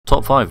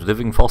Top 5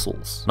 living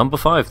fossils. Number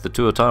 5. The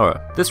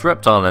Tuatara. This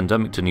reptile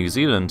endemic to New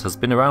Zealand has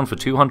been around for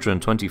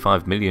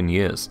 225 million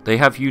years. They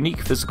have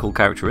unique physical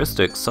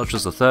characteristics such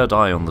as a third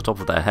eye on the top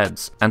of their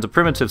heads, and a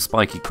primitive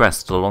spiky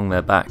crest along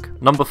their back.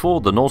 Number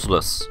 4. The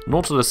Nautilus.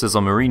 Nautiluses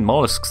are marine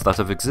mollusks that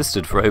have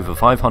existed for over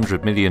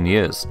 500 million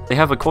years. They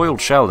have a coiled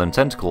shell and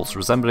tentacles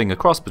resembling a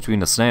cross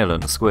between a snail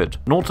and a squid.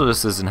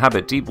 Nautiluses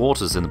inhabit deep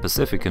waters in the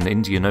Pacific and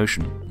Indian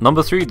Ocean.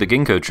 Number 3. The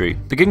Ginkgo tree.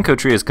 The ginkgo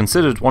tree is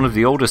considered one of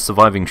the oldest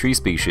surviving tree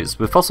species,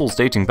 with fossils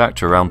dating back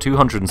to around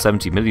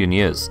 270 million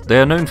years. They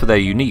are known for their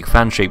unique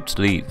fan-shaped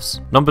leaves.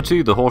 Number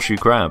 2. The horseshoe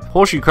crab.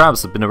 Horseshoe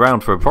crabs have been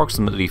around for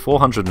approximately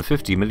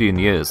 450 million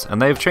years,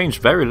 and they have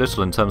changed very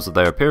little in terms of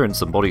their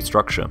appearance and body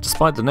structure.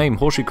 Despite the name,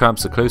 horseshoe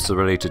crabs are closely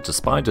related to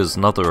spiders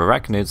and other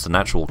arachnids and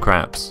actual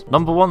crabs.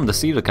 Number 1. The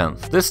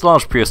coelacanth. This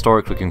large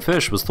prehistoric-looking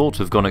fish was thought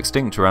to have gone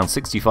extinct around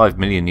 65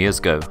 million years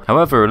ago.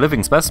 However, a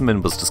living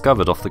specimen was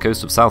discovered off the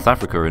coast of South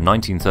Africa in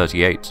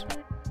 1938.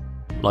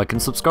 Like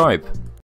and subscribe.